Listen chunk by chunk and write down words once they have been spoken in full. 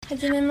は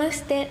じめま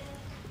して、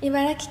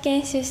茨城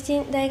県出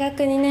身、大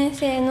学2年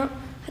生の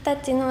20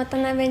歳の渡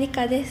辺理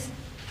香です。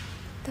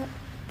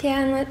ピ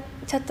アノ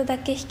ちょっとだ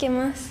け弾け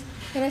ます。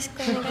よろしくお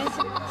願いし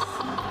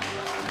ます。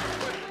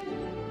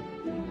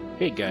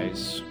Hey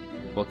guys,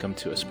 welcome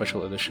to a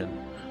special edition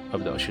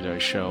of the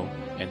Oshidari Show,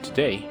 and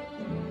today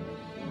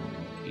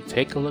we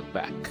take a look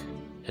back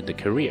at the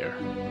career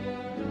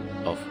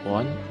of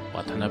one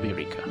Watanabe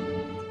Rika,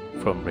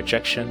 from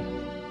rejection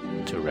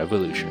to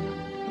revolution.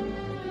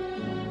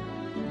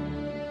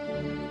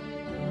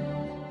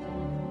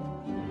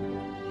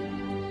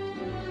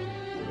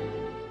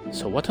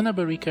 So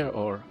Watanabe Rika,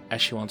 or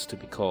as she wants to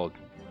be called,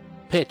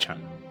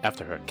 Pei-chan,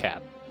 after her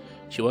cat,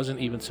 she wasn't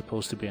even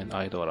supposed to be an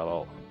idol at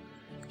all.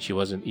 She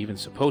wasn't even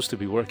supposed to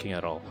be working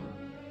at all.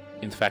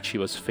 In fact, she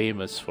was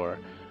famous for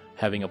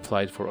having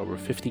applied for over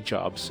 50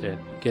 jobs and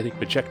getting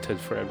rejected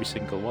for every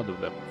single one of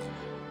them.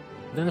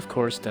 Then, of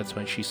course, that's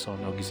when she saw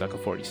Nogizaka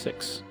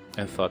 46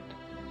 and thought,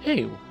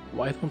 hey,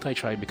 why don't I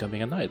try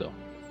becoming an idol?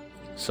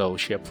 So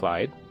she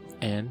applied,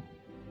 and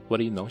what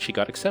do you know, she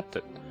got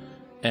accepted.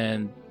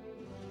 And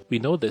we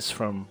know this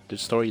from the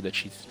story that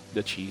she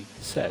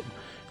said.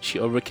 She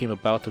overcame a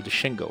bout of the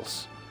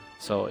shingles.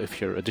 So if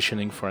you're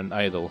auditioning for an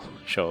idol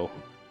show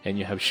and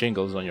you have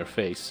shingles on your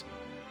face,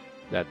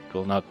 that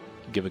will not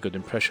give a good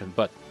impression,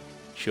 but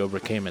she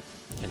overcame it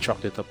and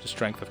chalked it up to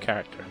strength of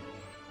character.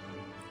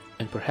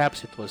 And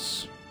perhaps it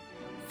was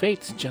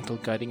fate's gentle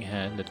guiding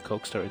hand that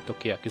coaxed her into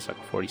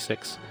Kiyakizaka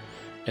 46,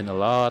 and a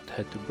lot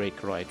had to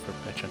break right for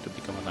Pei-chan to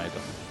become an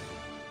idol.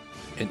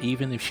 And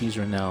even if she's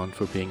renowned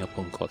for being a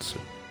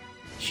ponkotsu,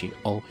 she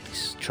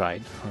always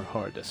tried her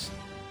hardest.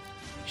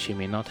 She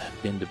may not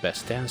have been the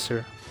best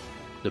dancer,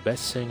 the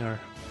best singer,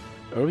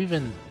 or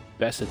even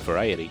best at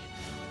variety,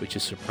 which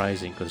is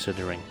surprising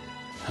considering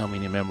how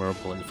many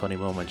memorable and funny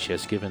moments she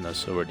has given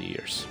us over the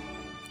years,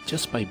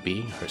 just by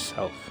being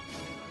herself.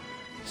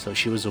 So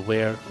she was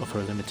aware of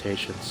her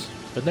limitations,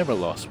 but never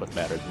lost what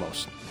mattered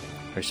most,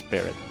 her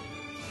spirit.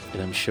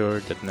 And I'm sure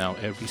that now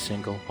every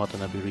single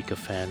Watanabe Rika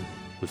fan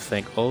would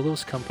thank all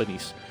those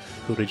companies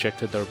who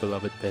rejected our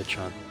beloved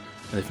Pei-chan,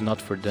 and if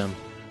not for them,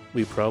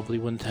 we probably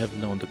wouldn't have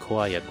known the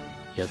quiet,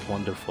 yet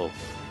wonderful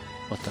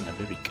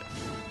Watanabe Rika.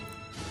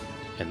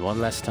 And one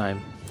last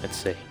time, let's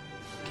say,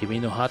 Kimi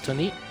no Hato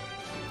ni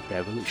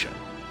Revolution.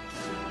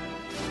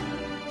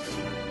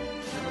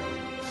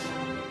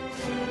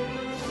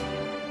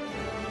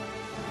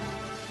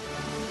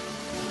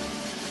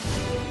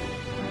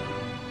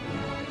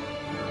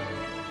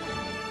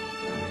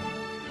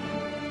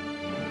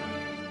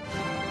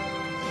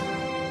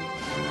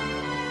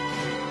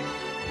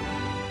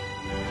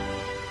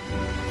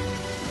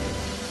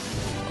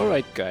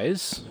 Alright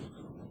guys,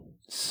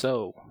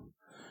 so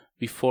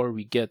before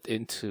we get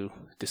into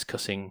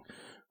discussing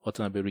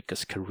Watanabe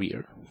Rika's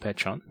career,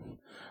 Pei-chan,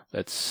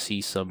 let's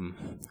see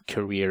some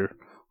career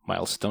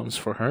milestones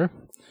for her.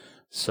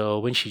 So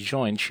when she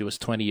joined, she was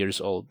 20 years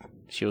old.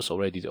 She was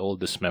already the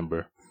oldest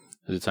member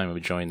at the time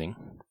of joining.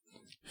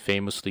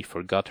 Famously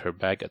forgot her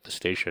bag at the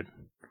station.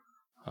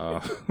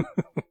 Do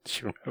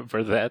you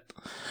remember that?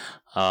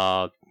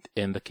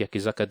 In the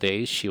Kiyakizaka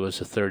days, she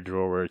was a third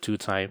rower 2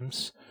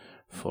 times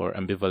for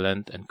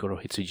Ambivalent and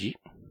Kurohitsuji.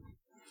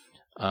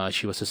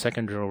 She was a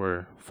second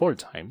rower 4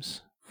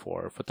 times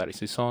for Futari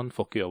Sison,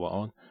 Fokyo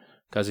Waon,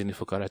 Kazi ni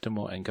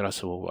Fukaretumo, and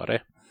Garasu wo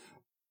Ware.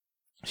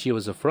 She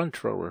was a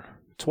front rower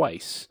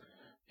twice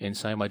in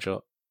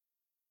Saimajo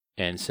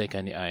and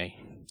Seikai ni Ai.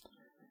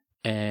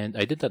 And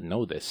I did not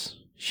know this.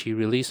 She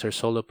released her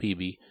solo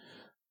PB,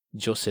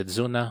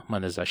 Josedzuna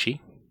Manazashi.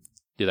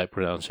 Did I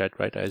pronounce that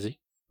right, Izzy?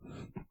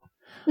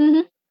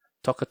 Mm-hmm.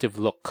 Talkative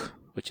look,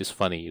 which is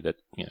funny that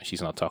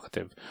she's not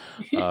talkative.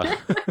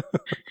 That's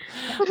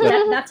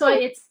why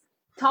it's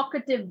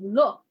talkative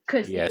look,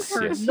 because Yes, it's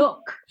her yes.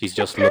 look. She's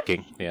just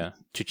looking. Yeah,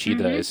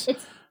 Chichida Mhm.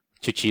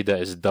 Chichida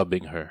is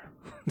dubbing her.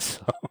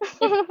 So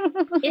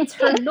It's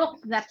her look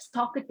that's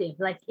talkative.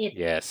 Like it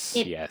yes.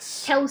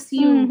 tells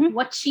you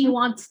what she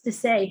wants to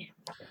say.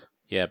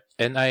 Yeah,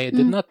 and I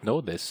did not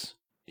know this.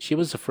 She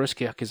was the first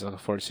Kiyakizaka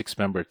 46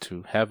 member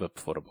to have a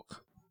photo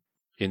book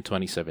in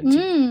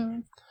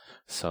 2017.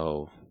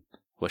 So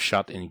was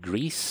shot in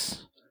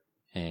Greece,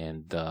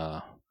 and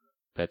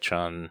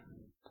Pei-chan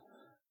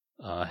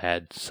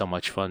had so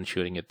much fun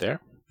shooting it there.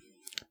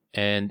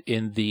 And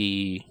in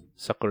the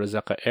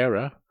Sakurazaka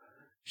era,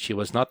 she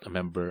was not a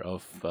member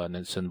of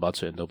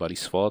Senbatsu and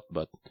Nobody's Fault,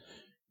 but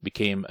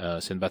became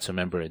a Senbatsu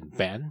member in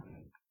Ban,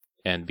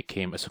 and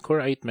became a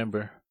Sakura 8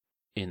 member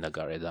in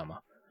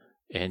Nagaredama.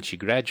 And she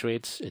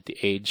graduates at the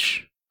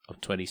age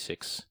of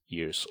 26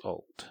 years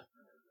old.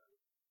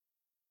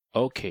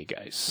 Okay,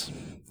 guys.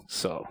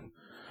 So,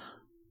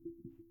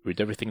 with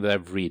everything that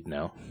I've read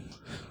now,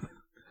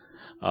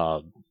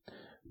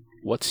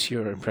 what's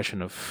your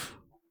impression of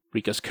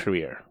Rika's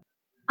career?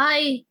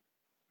 I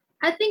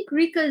think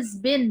Rika's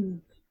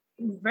been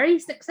very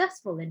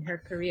successful in her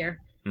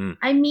career.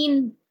 I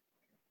mean,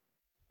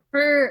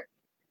 for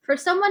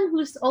someone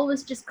who's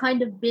always just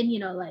kind of been,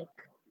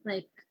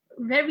 like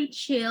very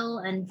chill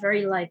and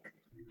very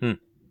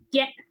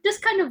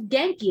just kind of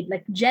genki,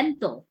 like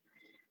gentle.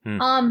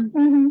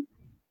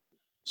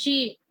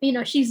 She,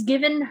 she's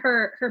given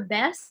her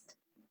best,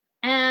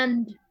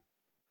 and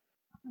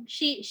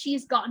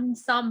she's gotten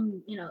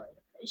some,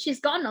 she's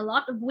gotten a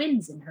lot of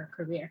wins in her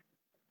career.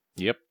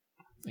 Yep,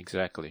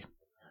 exactly.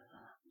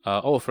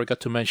 I forgot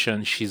to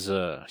mention she's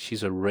a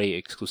Ray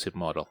exclusive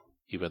model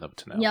even up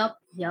to now.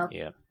 Yep.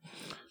 Yeah.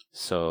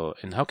 So,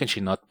 and how can she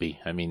not be?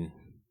 I mean,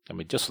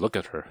 just look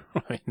at her.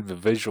 The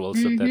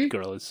visuals of that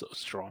girl is so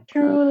strong.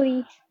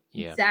 Truly.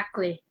 Yeah.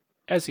 Exactly.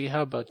 Ezzy,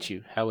 how about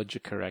you? How would you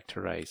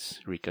characterize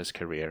Rika's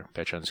career,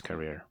 Pechan's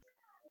career?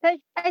 I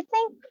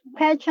think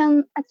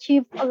Pechan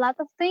achieved a lot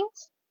of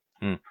things,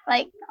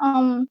 like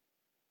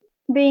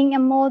being a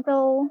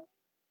model,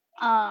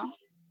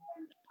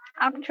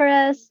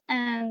 actress,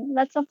 and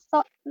lots of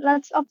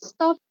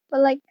stuff.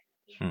 But like,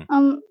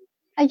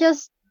 I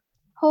just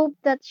hope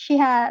that she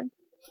had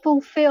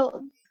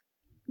fulfilled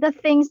the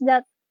things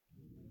that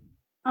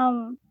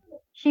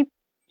she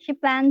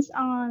planned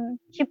on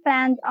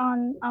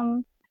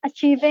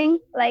achieving.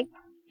 Like,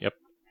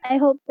 I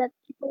hope that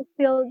she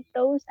fulfilled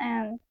those,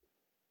 and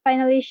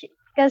finally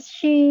because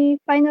she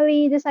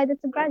finally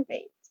decided to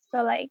graduate.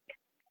 So like,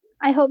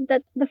 I hope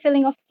that the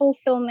feeling of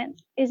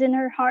fulfillment is in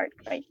her heart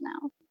right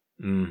now.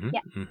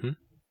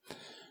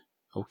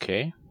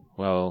 Okay.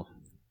 Well,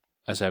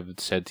 as I've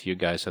said to you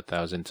guys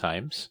 1,000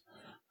 times,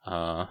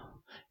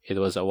 it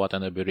was a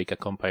Watanabe Rika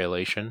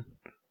compilation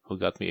who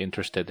got me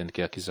interested in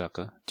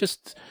Kyakizaka.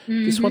 Just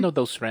one of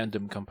those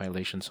random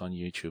compilations on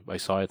YouTube. I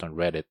saw it on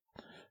Reddit,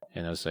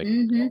 and I was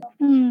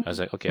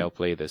like, okay, I'll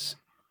play this.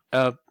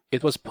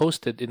 It was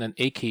posted in an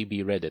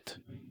AKB Reddit.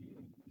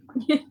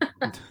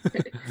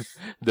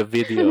 The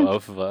video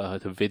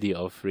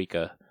of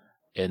Rika,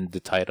 and the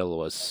title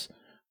was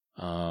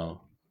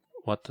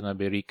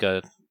Watanabe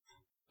Rika,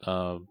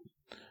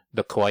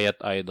 the Quiet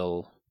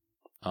Idol,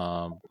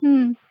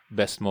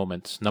 best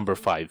moments, number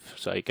 5.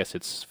 So I guess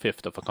it's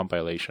 5th of a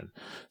compilation.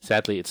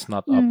 Sadly, it's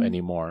not up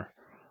anymore,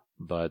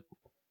 but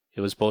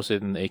it was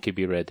posted in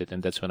AKB Reddit,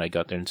 and that's when I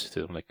got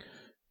interested. I'm like,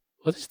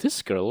 what is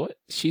this girl? What?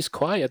 She's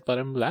quiet, but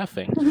I'm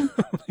laughing.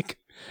 Like,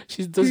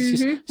 she's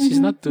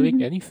not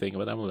doing anything,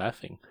 but I'm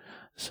laughing.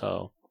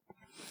 So,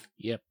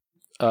 yep.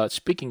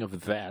 Speaking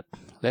of that,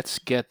 let's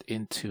get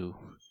into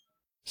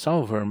some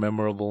of her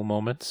memorable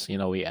moments.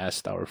 We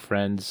asked our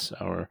friends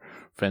in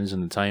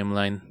the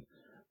timeline.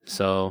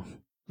 So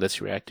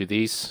let's react to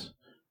these.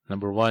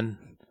 Number 1,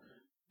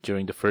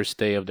 during the first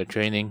day of the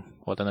training,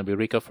 Watanabe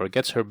Rika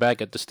forgets her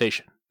bag at the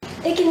station.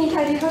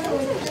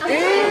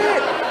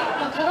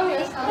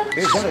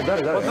 誰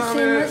渡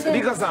辺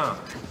リカさん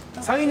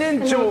最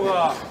年長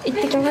が行っ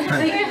てきます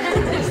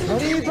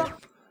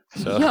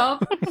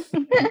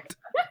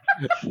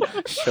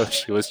So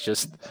she was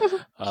just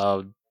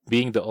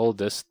being the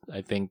oldest,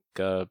 I think,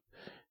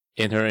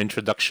 in her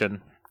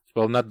introduction.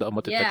 Well, not the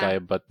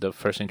Omotitakai, but the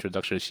first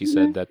introduction, she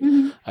said that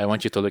I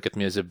want you to look at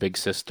me as a big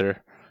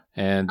sister.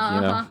 And,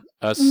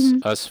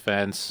 us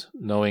fans,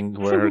 knowing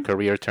where her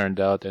career turned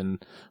out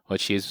and what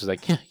she's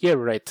like, yeah,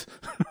 right.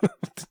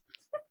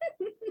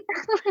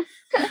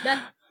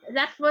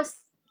 that was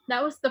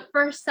the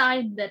first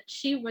sign that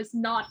she was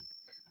not,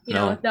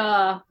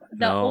 the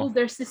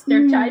older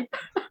sister type.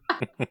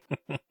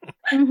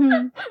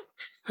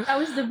 That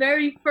was the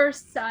very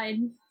first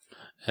sign.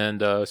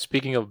 And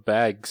speaking of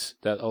bags,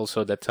 that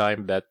also the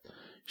time that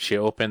she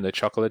opened the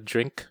chocolate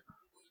drink.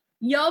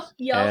 Yup.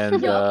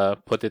 And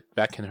put it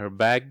back in her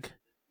bag,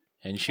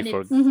 and she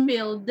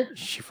spilled.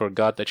 She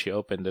forgot that she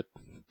opened it.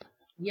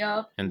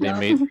 Yup. And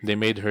they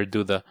made her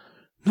do the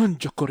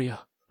Nanja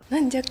Korea.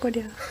 Nanja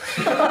Korea.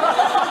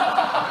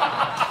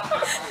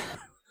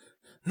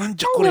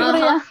 Nanja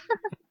Korea.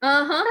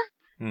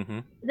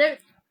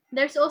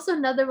 There's also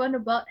another one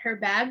about her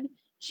bag.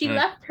 She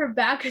left her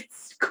bag at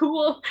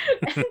school,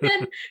 and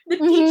then the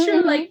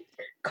teacher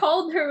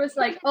called her, was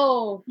like,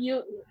 "Oh,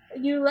 you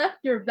left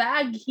your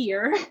bag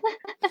here,"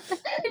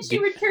 and she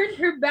returned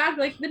her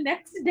bag the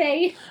next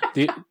day.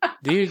 Do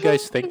you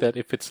guys think that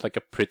if it's a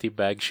pretty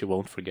bag, she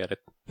won't forget it?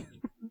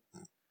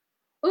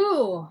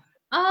 Ooh,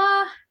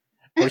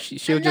 or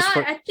she'll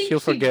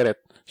forget it.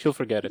 She'll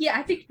forget it. Yeah,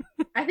 I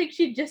think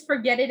she'd just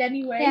forget it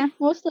anyway. Yeah,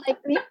 most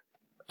likely.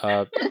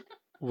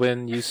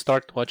 When you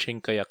start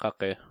watching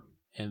Kayakake,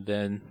 and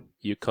then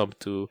you come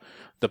to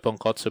the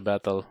Pankotsu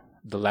battle,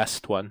 the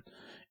last one,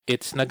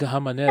 it's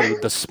Nagahama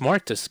Neru, the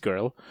smartest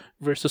girl,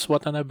 versus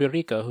Watanabe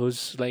Rika,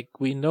 who's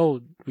we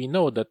know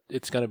that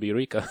it's gonna be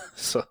Rika.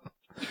 So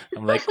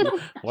I'm like,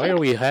 why are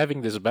we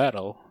having this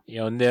battle?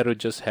 Neru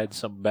just had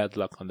some bad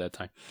luck on that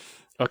time.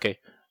 Okay.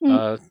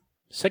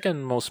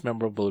 Second most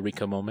memorable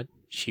Rika moment,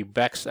 she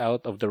backs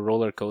out of the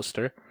roller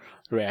coaster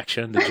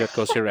reaction, the jet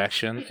coaster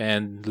reaction,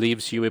 and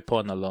leaves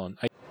Yuipon alone.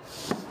 I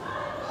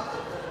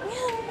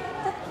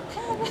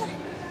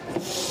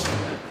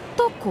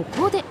think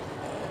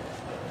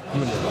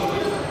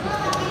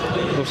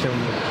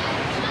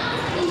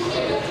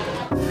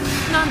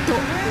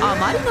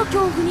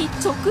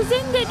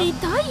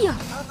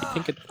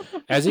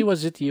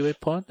was it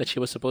Yuipon that she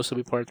was supposed to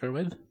be partnered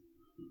with?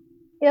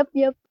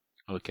 Yep.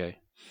 Okay.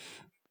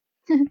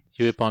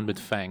 You weapon with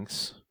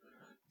fangs.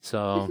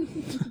 So,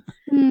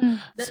 The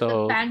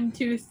fang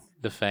tooth.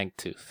 The fang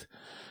tooth.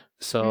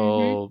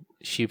 So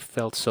she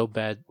felt so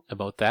bad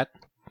about that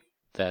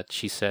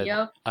she said,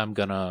 I'm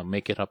gonna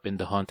make it up in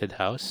the haunted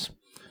house.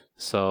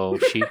 So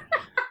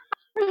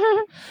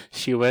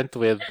she went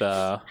with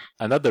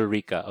another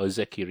Rika,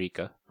 Ozeki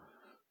Rika,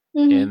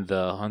 in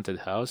the haunted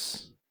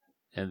house.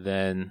 And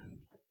then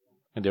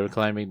when they were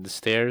climbing the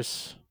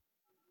stairs,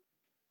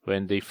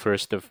 when they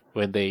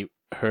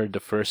heard the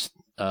first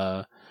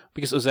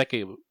because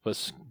Ozeki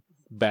was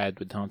bad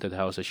with haunted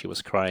houses, she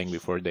was crying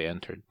before they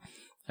entered.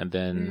 And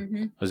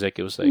then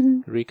Ozeki was like,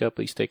 Rika,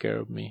 please take care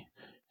of me.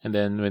 And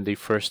then when they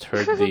first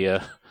heard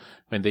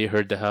when they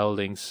heard the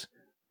howlings,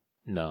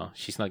 no,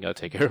 she's not gonna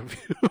take care of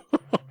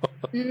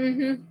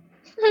you.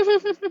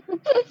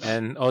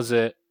 And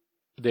Oze,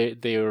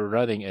 they were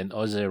running, and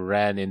Oze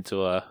ran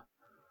into a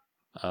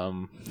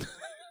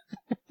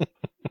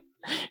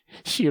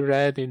she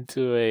ran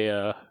into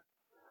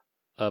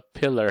a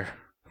pillar.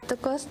 ジェット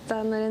コース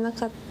ター乗れな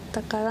かっ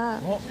たから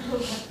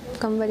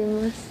頑張り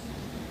ます。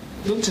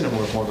どっちの方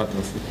が怖かった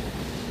です？も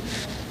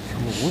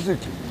う尾関。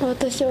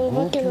私はお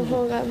化けの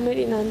方が無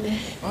理なんで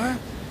す。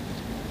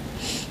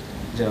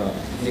じゃあ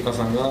リカ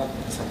さんが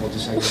サポート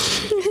してあげて。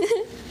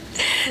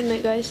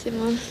お願いし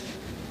ます。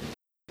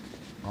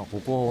あ、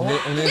ここお姉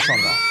さん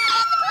だ。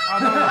あ、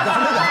ダメだ。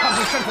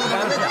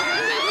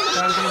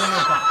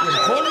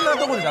こんな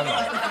とこでダメだ。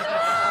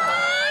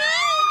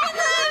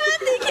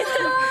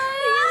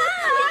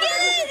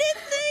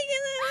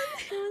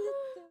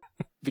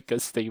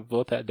Because they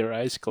both had their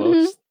eyes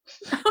closed.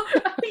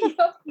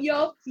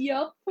 Yup.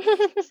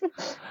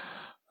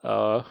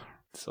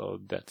 So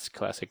that's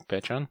classic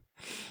Petron.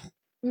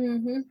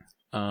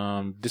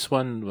 This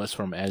one was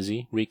from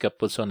Azzy. Rika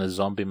puts on a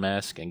zombie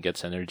mask and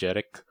gets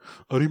energetic.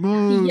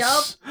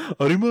 Arimas!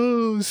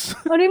 Arimas!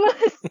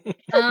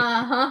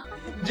 Uh-huh.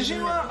 自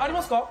信はあり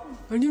ますか？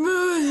ありま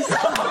す。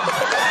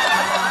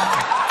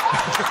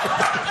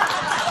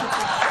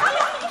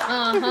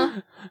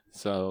Uh-huh.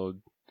 So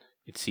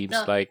it seems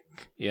like,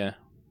 yeah.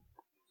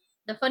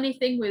 The funny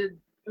thing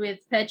with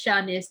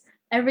Petchan is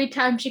every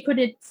time she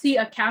couldn't see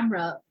a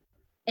camera,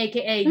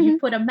 aka you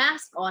put a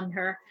mask on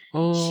her,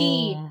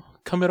 she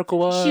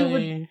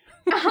would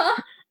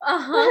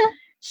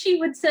she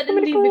would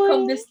suddenly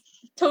become this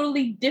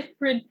totally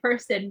different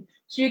person.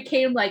 She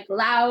became like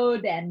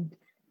loud and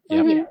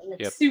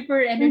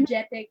super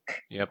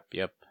energetic.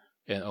 Yep.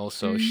 And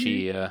also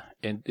she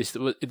and this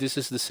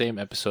is the same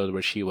episode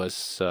where she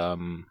was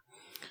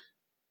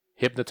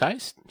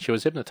hypnotized. She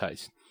was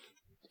hypnotized,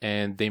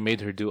 and they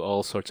made her do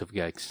all sorts of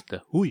gags.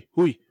 The hui,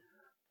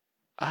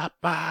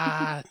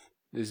 apa.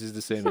 This is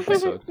the same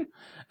episode.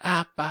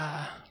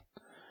 Apa.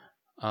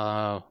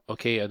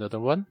 Okay, another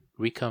one.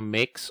 Rika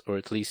makes, or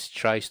at least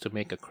tries to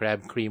make, a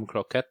crab cream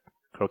croquette.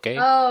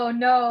 Oh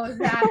no,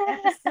 that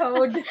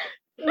episode.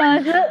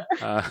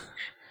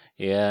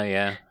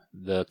 Yeah,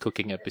 the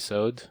cooking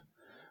episode.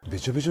 べ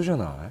ちょべちょじゃ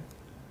な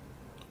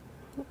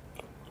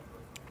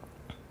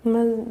い？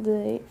ま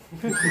ずい。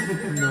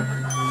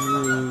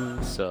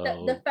 So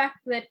the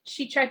fact that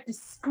she tried to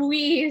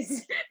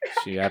squeeze.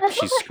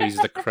 she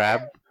squeezed the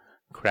crab.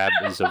 Crab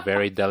is a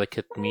very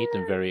delicate meat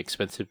and very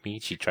expensive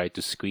meat. She tried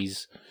to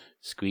squeeze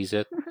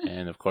it,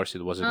 and of course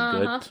it wasn't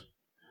good.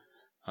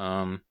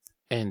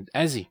 And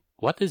Azzy,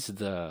 what is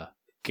the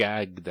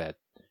gag that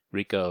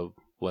Rika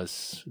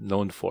was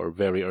known for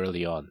very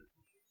early on?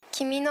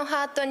 君の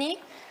ハートに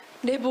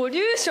レボリ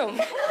ューション。いい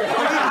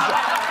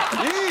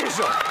で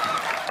しょ。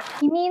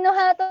君の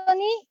ハート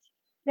に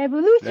レボ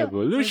リューション。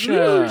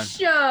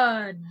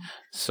 Revolution.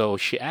 So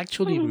she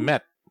actually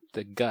met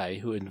the guy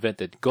who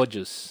invented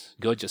Gorgeous.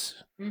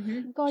 Gorgeous.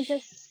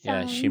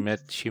 Yeah, she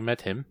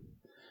met him,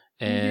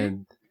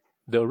 and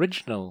the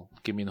original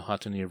Kimi no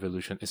Hatoni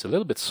Revolution is a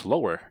little bit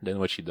slower than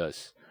what she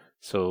does.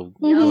 So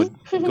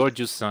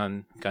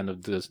Gorgeous-san kind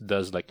of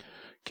does like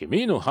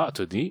Kimi no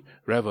Hatoni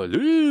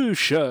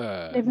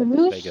Revolution.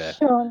 Like that.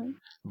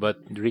 But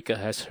Rika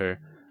has her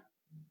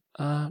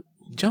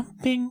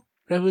Jumping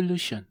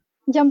Revolution.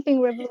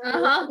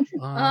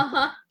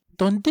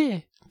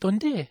 Donde?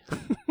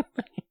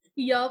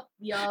 Yup.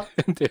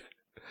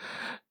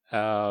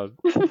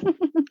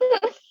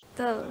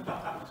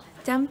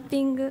 ジャン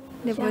ピング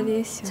レボリ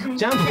ューション。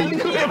ジャンピン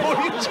グレボ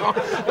リューション。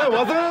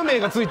技名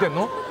がついてん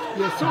の？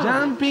ジ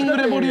ャンピング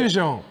レボリューシ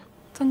ョン。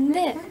飛ん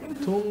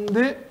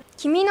で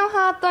君の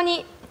ハート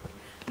に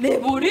レ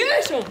ボリュ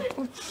ーション。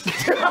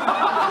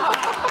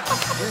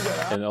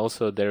 And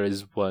also there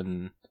is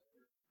one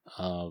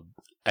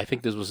I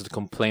think this was the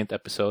complaint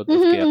episode of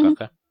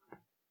Kayakaka.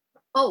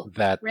 Oh,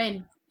 that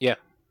Ren. Yeah.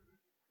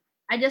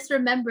 I just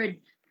remembered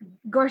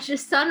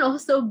Gorgeous-san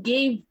also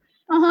gave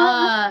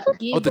the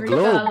Rika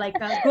globe. like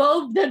a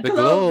globe. The globe.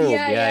 Globe.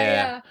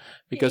 Yeah.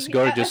 Because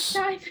Gorgeous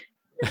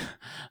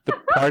the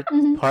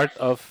part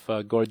of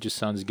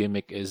Gorgeous-san's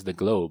gimmick is the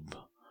globe.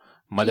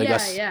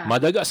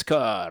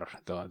 Madagascar.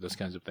 Those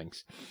kinds of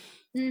things.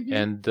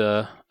 And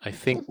I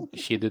think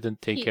she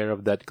didn't take care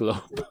of that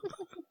globe.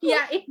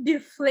 Yeah, it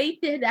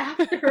deflated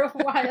after a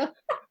while.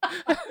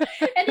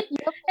 and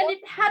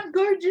it had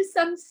gorgeous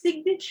some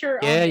signature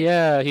on it.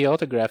 Yeah, he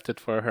autographed it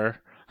for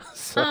her.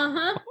 So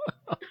that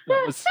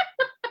was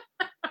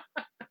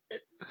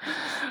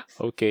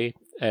okay.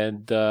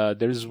 And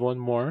there's one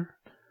more.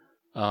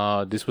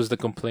 This was the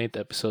complaint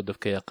episode of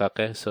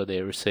Kayakake, so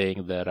they were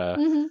saying that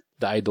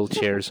the idol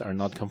chairs are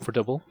not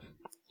comfortable,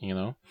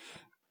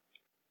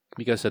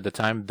 because at the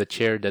time the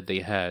chair that they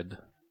had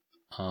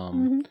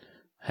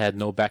had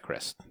no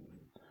backrest.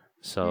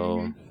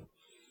 So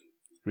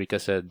Rika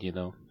said,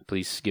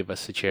 please give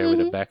us a chair with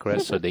a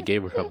backrest. So they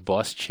gave her a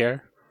boss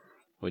chair,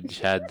 which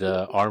had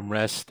the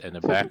armrest and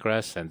a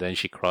backrest, and then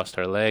she crossed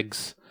her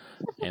legs.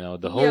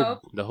 The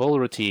whole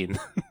routine.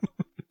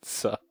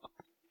 So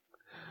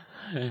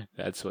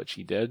that's what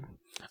she did.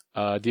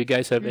 Do you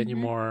guys have any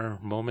more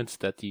moments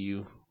that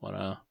you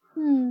wanna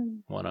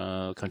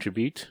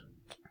contribute?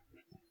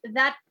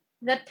 That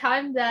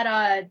time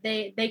that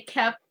they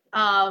kept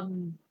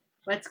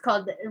what's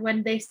called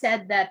when they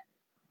said that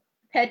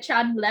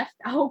Pechan left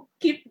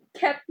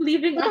kept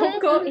leaving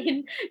Aoko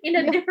in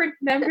a different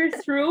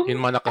member's room. In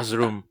Manaka's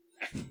room.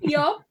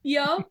 Yup.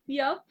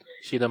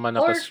 Shida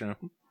Manaka's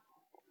room.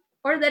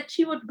 Or that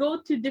she would go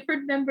to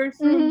different members'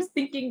 rooms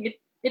thinking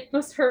it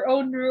was her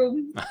own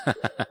room.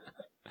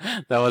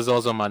 That was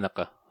also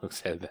Manaka who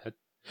said that.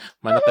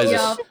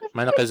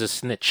 Manaka is a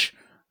snitch.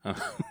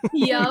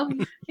 Yup.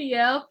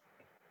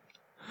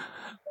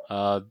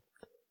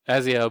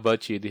 Azia, how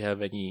about you? Do you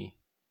have any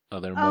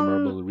other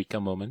memorable Rika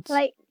moments?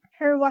 Like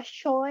her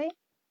washoy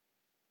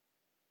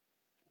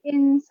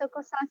in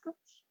Sokosaku.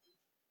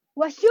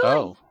 Washoy!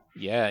 Oh,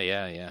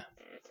 yeah.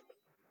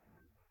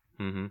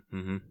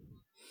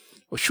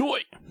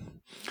 Washoy!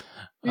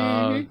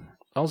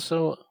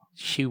 Also,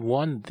 she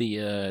won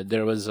the...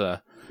 there was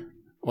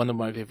one of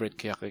my favorite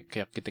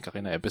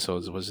Kayakite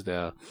episodes was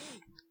the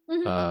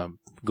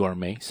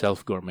gourmet,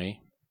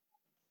 self-gourmet.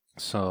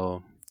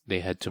 So they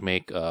had to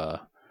make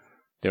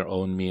their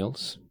own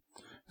meals.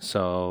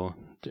 So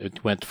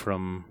it went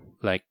from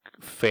like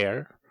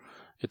fair.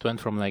 It went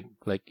from like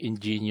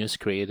ingenious,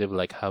 creative,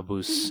 like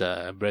Habu's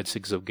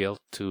breadsticks of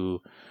guilt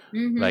to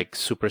like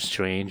super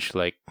strange,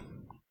 like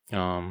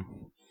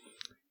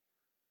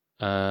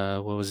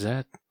what was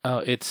that? Oh,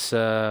 it's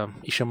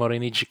Ishamori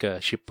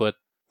Nijika. She put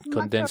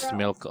condensed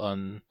milk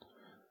on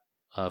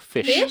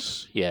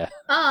fish. Yeah.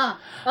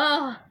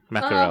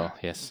 Mackerel,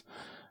 yes.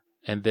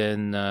 And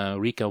then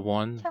Rika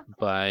won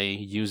by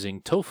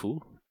using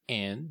tofu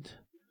and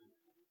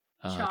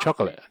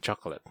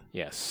chocolate.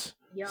 Yes.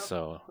 Yep.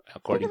 So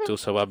according to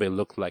Sawabe, it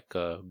looked like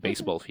a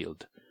baseball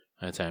field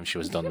by the time she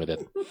was done with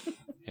it.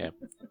 Yeah.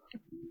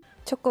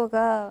 チョコ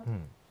が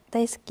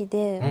大好き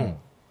で、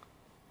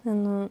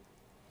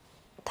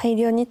大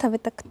量に食べ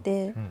たく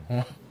て、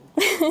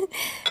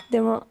で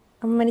も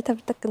あんまり食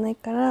べたくない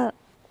から。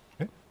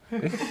大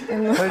量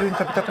に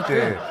食べたく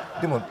て、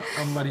でも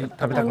あんまり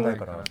食べたくない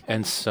から。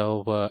And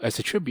so, as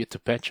a tribute to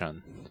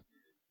Pechan,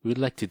 we'd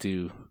like to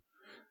do.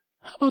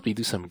 How about we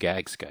do some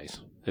gags,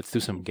 guys? Let's do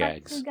some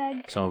gags.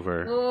 Some of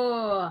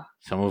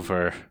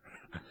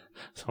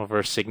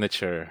her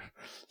signature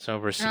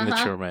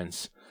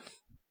ones.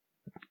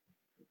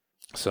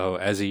 So,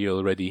 as you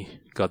already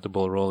got the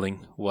ball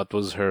rolling, what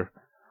was her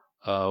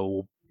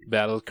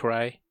battle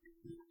cry?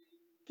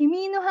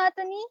 君のハー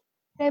トに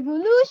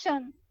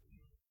Revolution.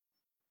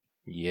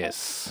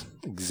 Yes,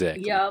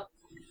 exactly.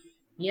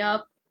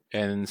 Yup.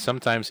 And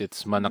sometimes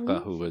it's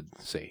Manaka who would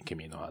say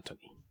Kimi no Hato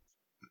ni.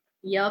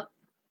 Yup.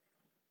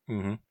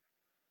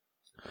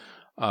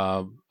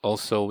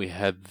 Also, we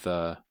had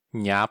the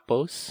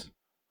Nyapos.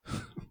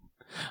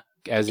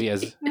 Azzy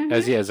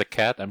as a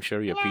cat, I'm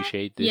sure you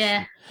appreciate this.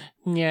 Yeah.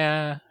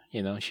 Yeah.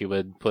 She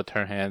would put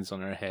her hands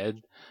on her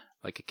head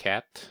like a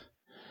cat.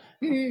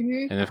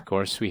 And of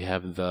course, we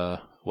have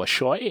the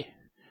Washoy,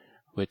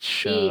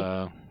 which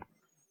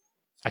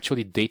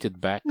actually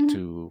dated back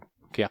to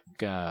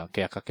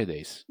Kayakake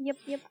days. Yep.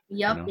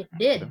 It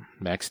did.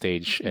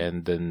 Backstage,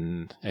 and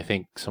then I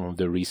think some of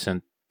the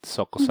recent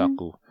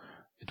Sokosaku,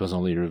 it was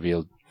only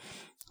revealed.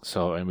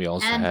 So, and we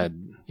also had,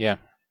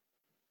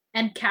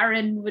 And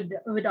Karen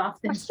would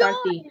often start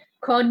the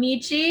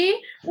Konnichi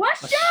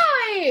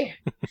Washoi!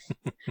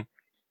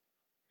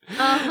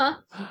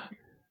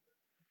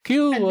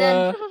 Kyo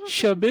wa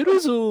shaberu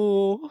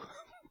zo!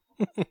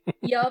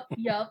 Yup.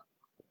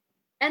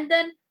 And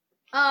then,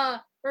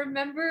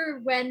 remember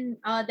when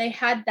they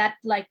had that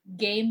like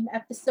game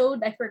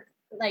episode?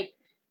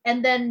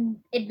 And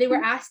then they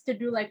were asked to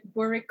do like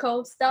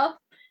Buriko stuff,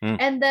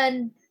 and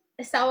then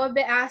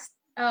Sawabe asked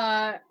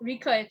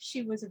Rika if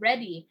she was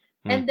ready,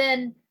 and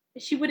then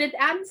she wouldn't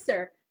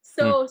answer.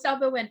 So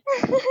Sawabe went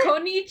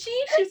Konnichi.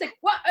 She was like,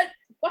 "What?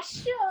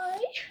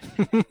 Washoi?"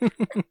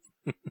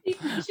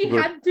 She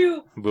had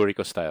to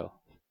Buriko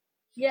style.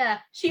 Yeah,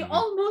 she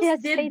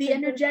almost did the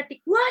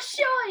energetic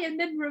Washoi and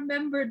then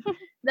remembered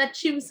that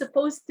she was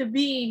supposed to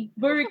be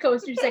Buriko.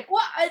 She was like,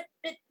 "What?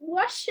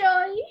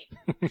 Washoi?"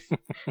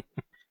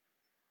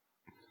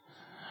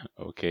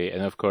 Okay,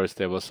 and of course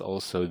there was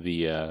also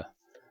there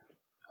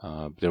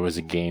was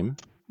a game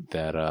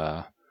that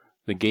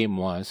the game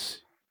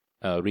was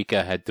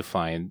Rika had to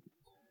find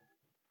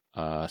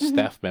a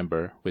staff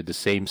member with the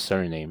same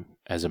surname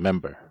as a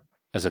member,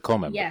 as a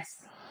co-member. Yes.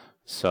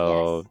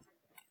 So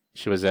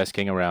she was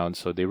asking around,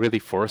 so they really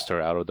forced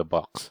her out of the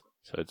box.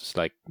 So it's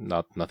like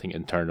nothing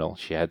internal.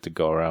 She had to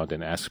go around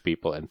and ask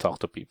people and talk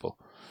to people.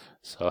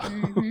 So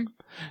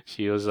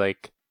she was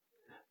like,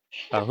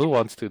 who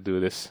wants to do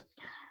this?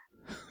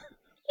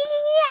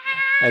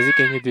 Azzy,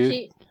 can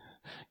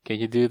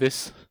you do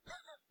this?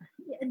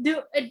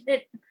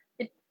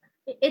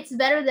 It's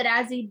better that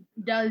Azzy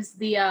does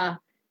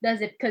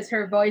it because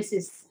her voice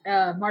is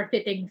more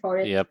fitting for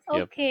it. Yep.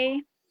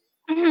 Okay.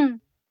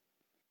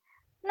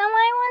 名前は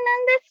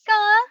何ですか?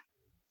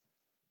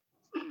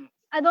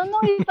 I don't know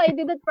if I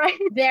did it right.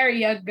 There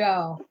you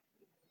go.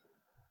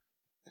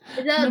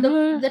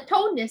 The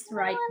tone is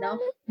right though.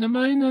 名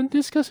前なん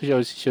ですか?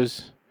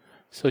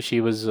 So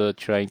she was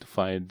trying to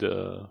find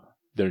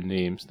their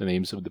names, the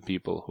names of the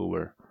people who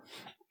were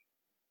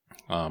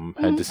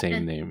had the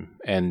same name,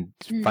 and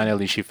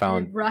finally she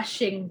found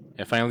rushing.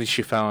 And finally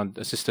she found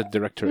Assistant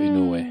Director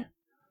Inoue.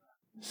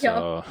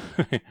 So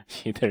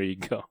there you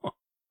go.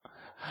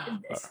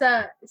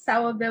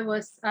 Sawabe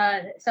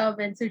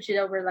and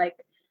Tsuchida were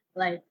like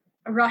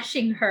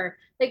rushing her,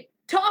 like,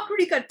 talk,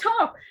 Rika,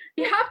 talk.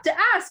 You have to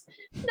ask.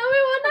 No,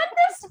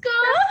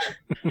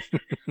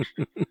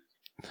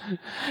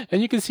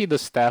 And you can see the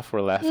staff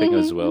were laughing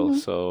as well.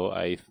 So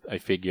I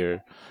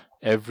figure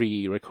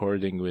every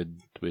recording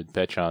with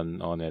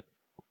Pechan on it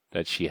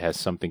that she has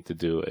something to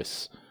do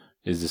is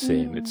the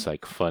same. It's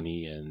like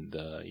funny, and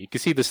you can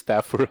see the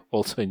staff were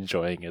also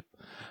enjoying it.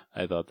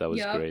 I thought that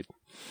was great.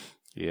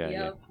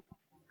 Yeah.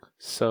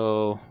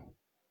 So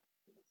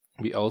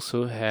we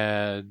also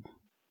had.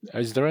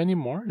 Is there any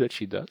more that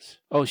she does?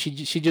 Oh, she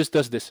just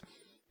does this.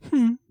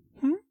 And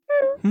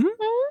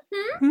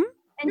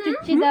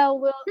Tsuchida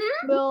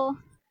will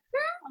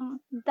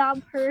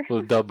dub her.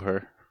 Will dub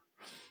her.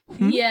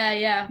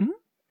 Yeah.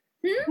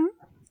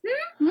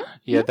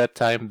 Yeah, that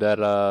time that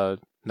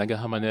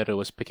Nagahamanera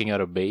was picking out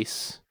a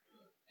bass,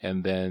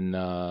 and then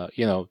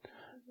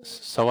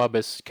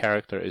Sawabe's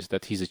character is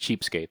that he's a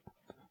cheapskate,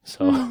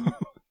 so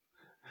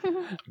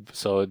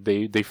so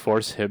they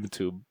force him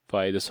to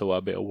buy the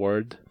Sawabe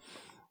award,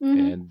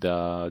 and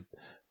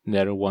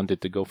Nero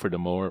wanted to go for the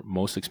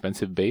most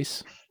expensive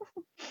bass,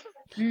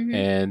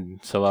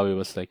 and Sawabe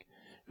was like,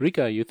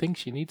 "Rika, you think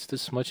she needs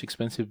this much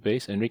expensive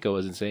bass?" And Rika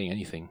wasn't saying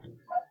anything,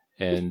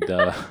 and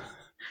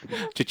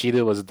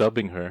Tsuchida was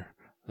dubbing her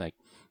like,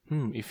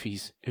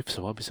 if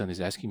Sawabe-san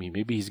is asking me,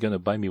 maybe he's gonna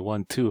buy me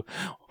one too.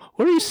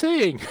 What are you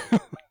saying?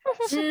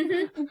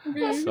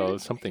 So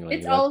something like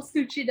it's that. It's all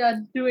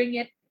Tsuchida doing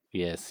it.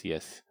 Yes.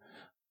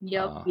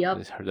 Yep.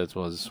 That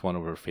was one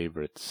of her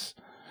favorites.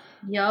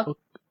 Yep.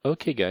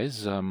 Okay,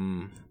 guys.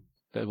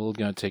 That we're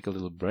gonna take a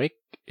little break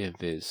in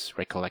this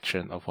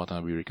recollection of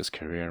Watanabe Rika's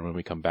career, and when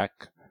we come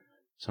back,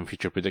 some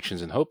future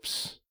predictions and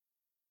hopes,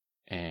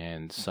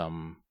 and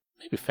some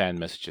maybe fan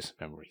messages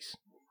and memories.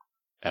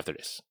 After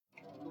this.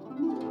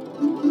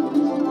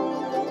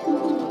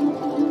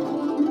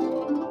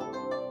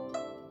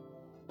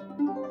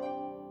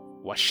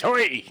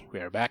 Washoi! We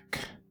are back.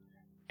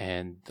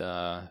 And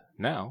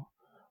now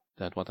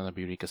that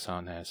Watanabe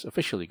Rika-san has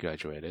officially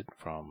graduated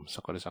from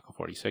Sakurazaka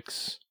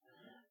 46,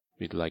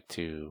 we'd like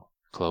to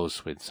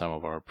close with some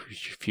of our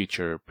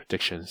future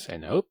predictions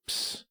and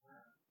hopes.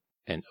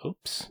 And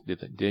hopes?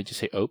 Did I just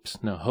say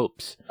hopes? No,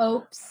 hopes.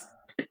 Hopes.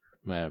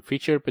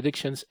 Future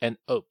predictions and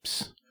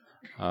hopes.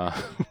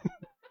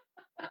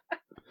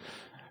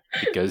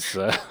 Because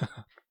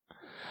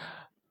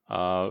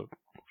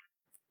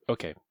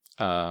okay.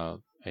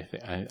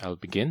 I'll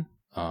begin.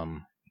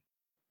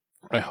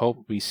 I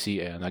hope we see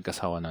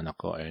Nagasawa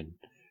Nanako and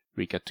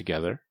Rika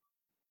together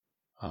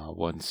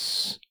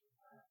once,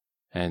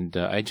 and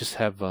I just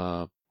have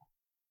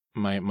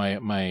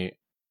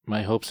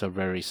my hopes are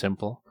very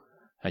simple.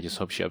 I just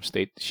hope she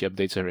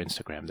updates her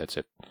Instagram. That's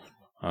it.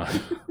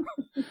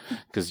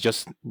 Because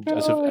just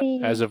as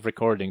of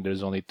recording,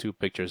 there's only 2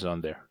 pictures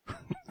on there,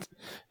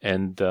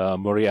 and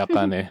Mori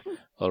Akane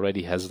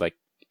already has like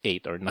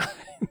 8 or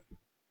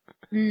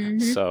 9.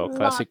 So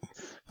classic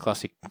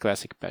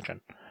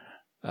pattern.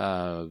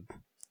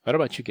 What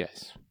about you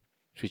guys?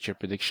 Future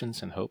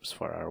predictions and hopes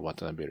for our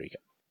Watanabe Rika.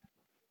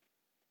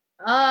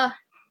 I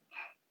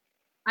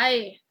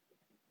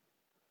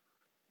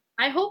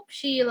hope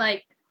she,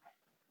 like,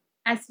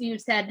 as you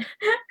said,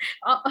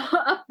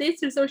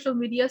 updates her social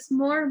medias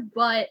more,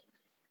 but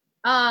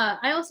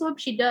I also hope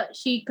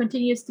she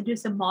continues to do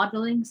some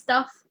modeling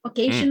stuff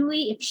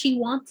occasionally if she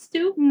wants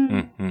to.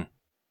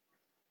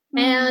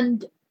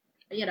 And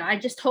I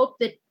just hope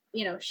that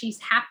she's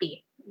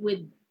happy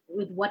with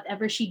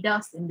whatever she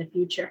does in the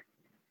future.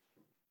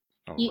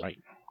 All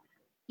right.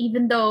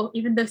 Even though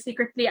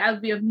secretly I'll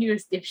be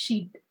amused if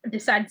she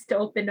decides to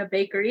open a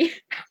bakery.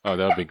 Oh,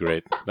 that would be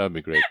great.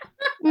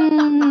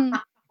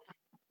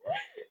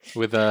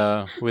 With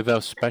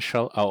a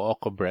special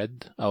Aoko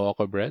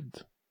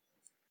bread.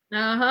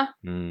 Uh-huh.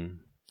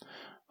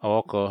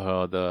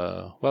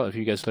 Aoko, well, if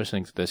you guys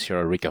listening to this,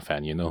 you're a Rika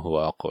fan, you know who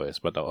Aoko is,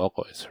 but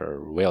Aoko is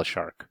her whale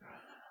shark.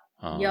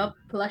 Yup,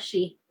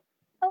 plushie.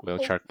 Whale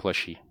Okay. shark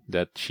plushie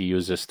that she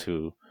uses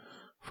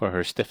for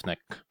her stiff neck.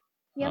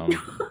 Yep.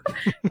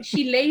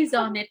 She lays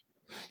on it.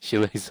 She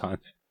lays on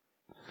it.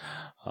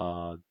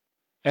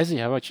 Ezzy,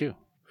 how about you?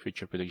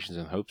 Future predictions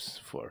and hopes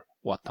for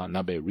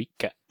Watanabe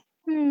Rika.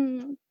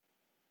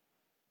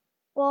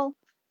 Well,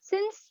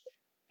 since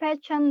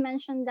Pechan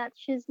mentioned that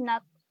she's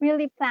not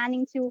really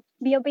planning to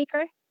be a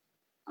baker,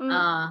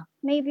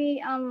 maybe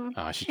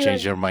She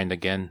changed her mind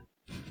again.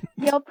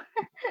 Yup.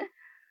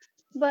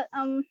 But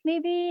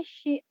maybe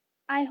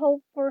I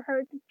hope for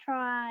her to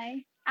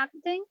try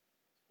acting.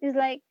 Is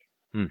like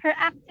her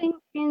acting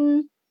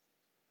in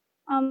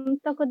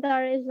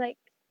Tokodara is like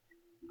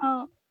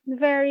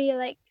very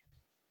like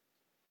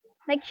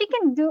she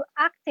can do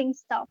acting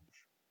stuff.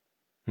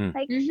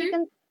 Like she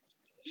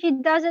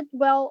does it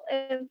well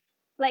if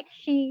like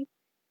she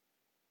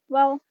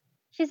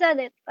said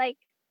it like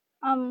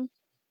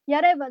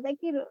yareba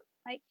dekiru,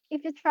 like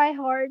if you try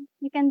hard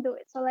you can do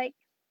it. So like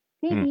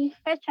maybe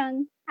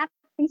Pechan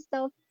acting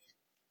stuff.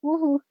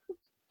 Woohoo.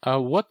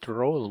 What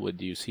role would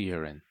you see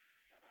her in?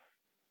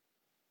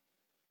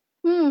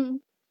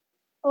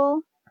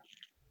 Oh,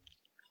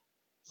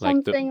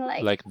 something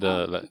like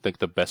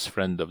the best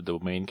friend of the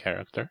main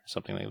character,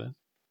 something like that.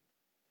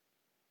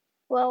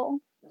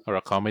 Well, or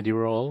a comedy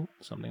role,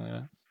 something like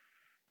that.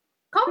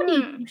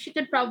 Comedy, she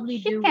could probably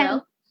do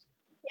well.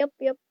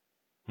 Yep.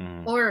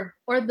 Or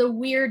the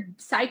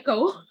weird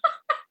psycho.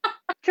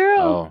 True.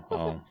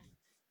 Oh.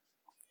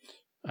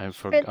 I've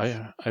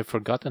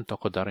forgotten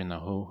Tokodari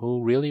now.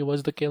 Who really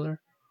was the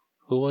killer?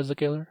 Who was the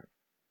killer?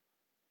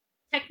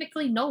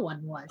 Technically, no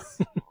one was.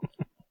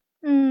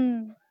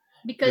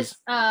 Because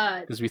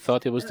we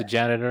thought it was the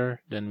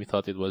janitor, then we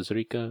thought it was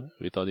Rika,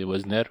 we thought it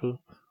was Neru.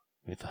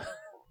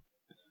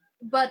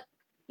 But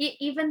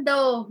even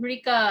though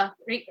Rika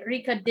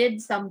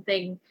did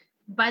something,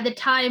 by the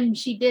time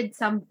she did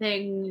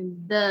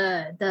something,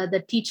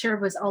 the teacher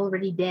was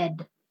already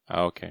dead.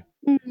 Okay.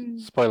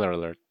 Spoiler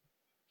alert.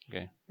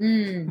 Okay.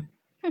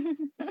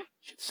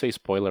 Should say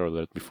spoiler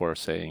alert before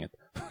saying it.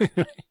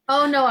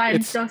 Oh no,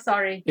 I'm so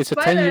sorry.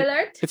 Spoiler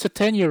alert. It's a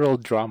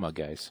 10-year-old drama,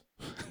 guys.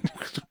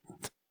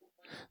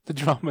 The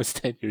drama is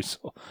 10 years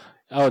old.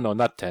 Oh no,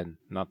 not 10,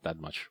 not that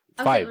much.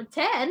 5. Okay,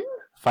 10.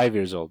 5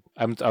 years old.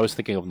 I was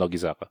thinking of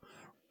Nogizaka.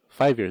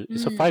 5 years.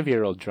 It's a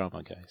 5-year-old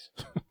drama, guys.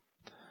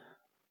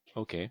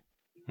 Okay.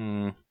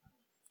 Well,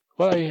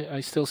 I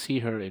still see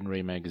her in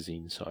Ray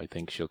magazine, so I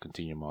think she'll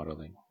continue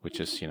modeling. Which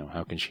is,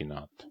 how can she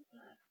not?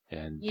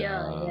 And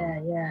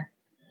yeah.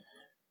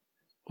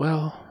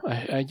 Well,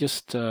 I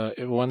just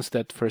once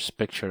that first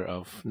picture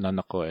of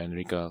Nanako and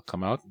Rika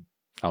come out,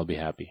 I'll be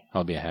happy.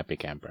 I'll be a happy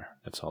camper.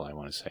 That's all I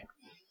want to say.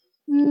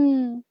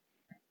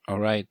 All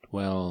right.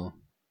 Well,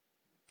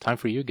 time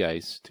for you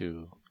guys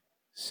to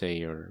say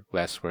your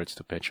last words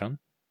to Pechan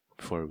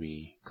before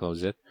we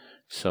close it.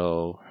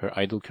 So her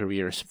idol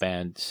career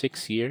spanned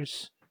 6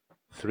 years,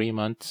 3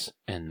 months,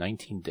 and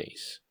 19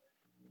 days.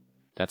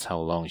 That's how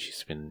long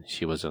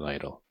she was an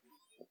idol.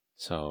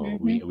 So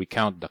we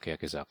count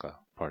Dakiakizaka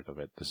part of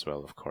it as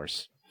well, of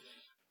course.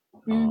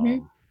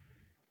 All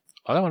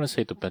I want to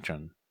say to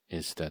Pechan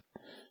is that,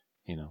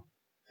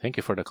 thank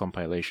you for the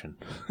compilation.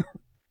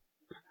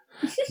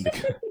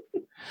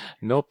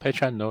 No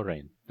Pechan, no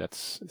rain.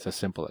 It's as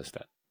simple as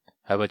that.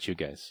 How about you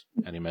guys?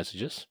 Any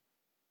messages?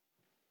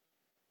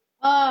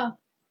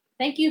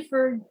 Thank you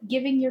for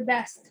giving your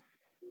best,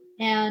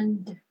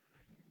 and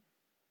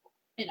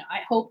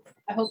I hope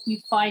you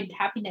find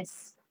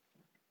happiness.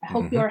 I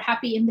hope you're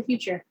happy in the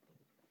future.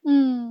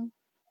 And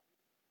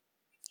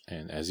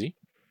Ezzy?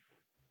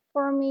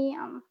 For me,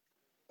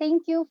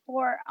 thank you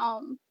for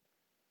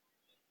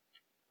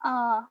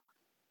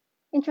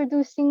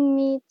introducing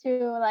me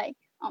to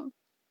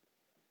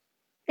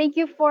thank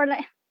you for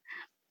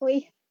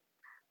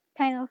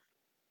kind of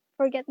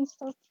forgetting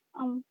stuff.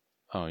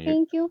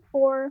 Thank you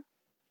for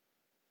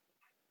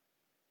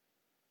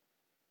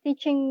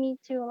teaching me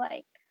to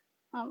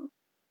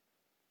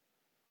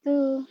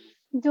to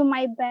do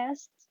my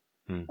best.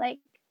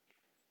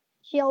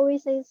 She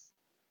always says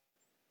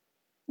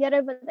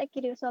yareba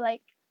dekiru, so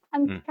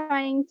I'm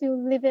trying to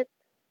live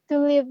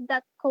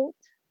that quote.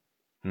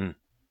 And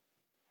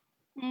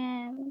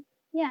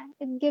yeah,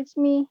 it gives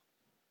me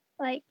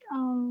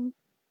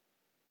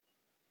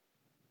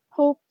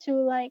hope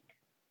to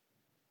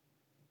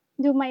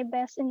do my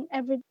best in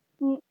a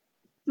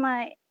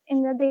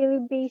daily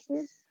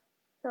basis.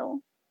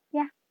 So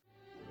yeah.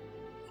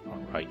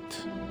 All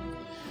right.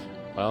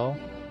 Well,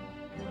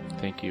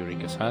 thank you,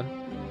 Rika-san.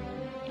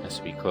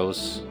 As we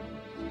close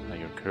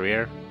your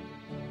career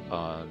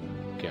on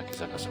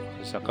Gyakizaka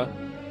Sakuzaka,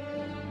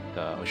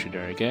 the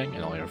Oshidari gang,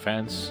 and all your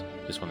fans,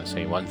 just want to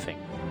say one thing.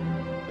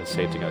 Let's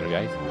say it together,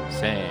 guys.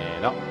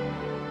 Seno.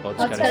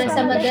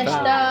 Otsukaresama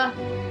deshita.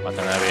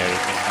 Watanabe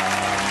Rika-san.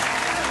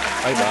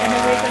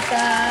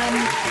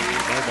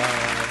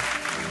 Bye-bye.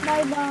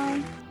 Bye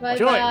bye.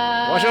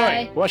 Bye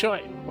bye.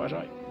 Washoi.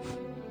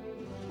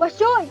 わっ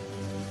しょい